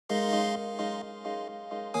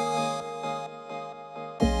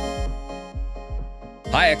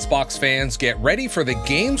Hi Xbox fans, get ready for the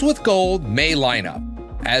Games with Gold May lineup.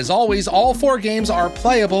 As always, all 4 games are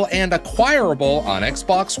playable and acquirable on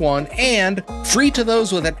Xbox One and free to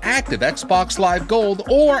those with an active Xbox Live Gold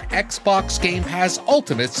or Xbox Game Pass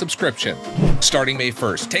Ultimate subscription. Starting May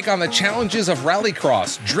 1st, take on the challenges of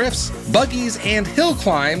rallycross, drifts, buggies, and hill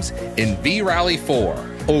climbs in V-Rally 4.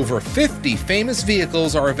 Over 50 famous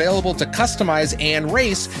vehicles are available to customize and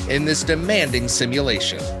race in this demanding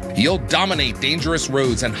simulation. You'll dominate dangerous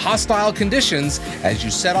roads and hostile conditions as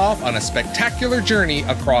you set off on a spectacular journey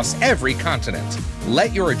across every continent.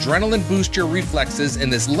 Let your adrenaline boost your reflexes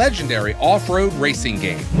in this legendary off-road racing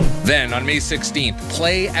game. Then, on May 16th,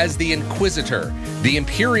 play as the Inquisitor, the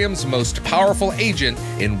Imperium's most powerful agent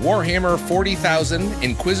in Warhammer 40,000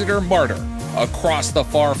 Inquisitor Martyr. Across the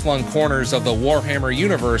far-flung corners of the Warhammer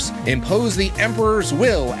universe, impose the Emperor's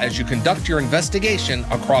will as you conduct your investigation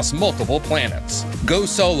across multiple planets. Go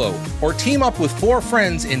solo, or team up with 4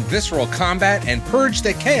 friends in visceral combat and purge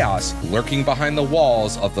the chaos lurking behind the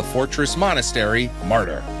walls of the Fortress Monastery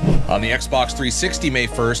Martyr. On the Xbox 360 May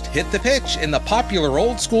 1st, hit the pitch in the popular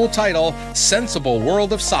old-school title Sensible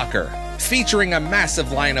World of Soccer. Featuring a massive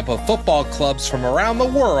lineup of football clubs from around the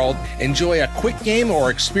world, enjoy a quick game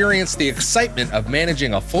or experience the excitement of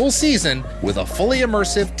managing a full season with a fully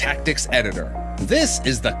immersive tactics editor. This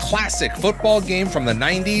is the classic football game from the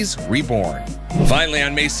 90s reborn. Finally,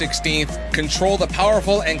 on May 16th, control the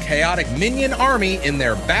powerful and chaotic minion army in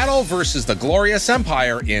their battle versus the glorious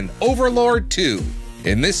Empire in Overlord 2.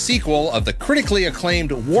 In this sequel of the critically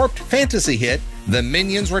acclaimed warped fantasy hit, the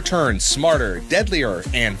minions return smarter, deadlier,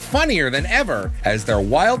 and funnier than ever as their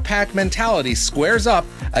wild pack mentality squares up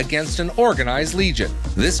against an organized legion.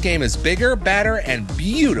 This game is bigger, badder, and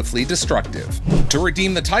beautifully destructive. To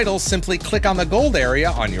redeem the title, simply click on the gold area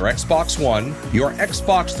on your Xbox One, your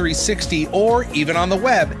Xbox 360, or even on the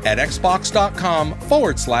web at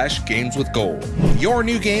xbox.com/gameswithgold. Your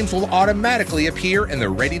new games will automatically appear in the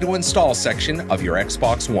ready-to-install section of your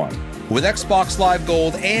Xbox One. With Xbox Live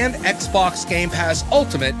Gold and Xbox Game Pass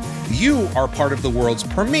Ultimate, you are part of the world's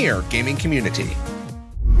premier gaming community.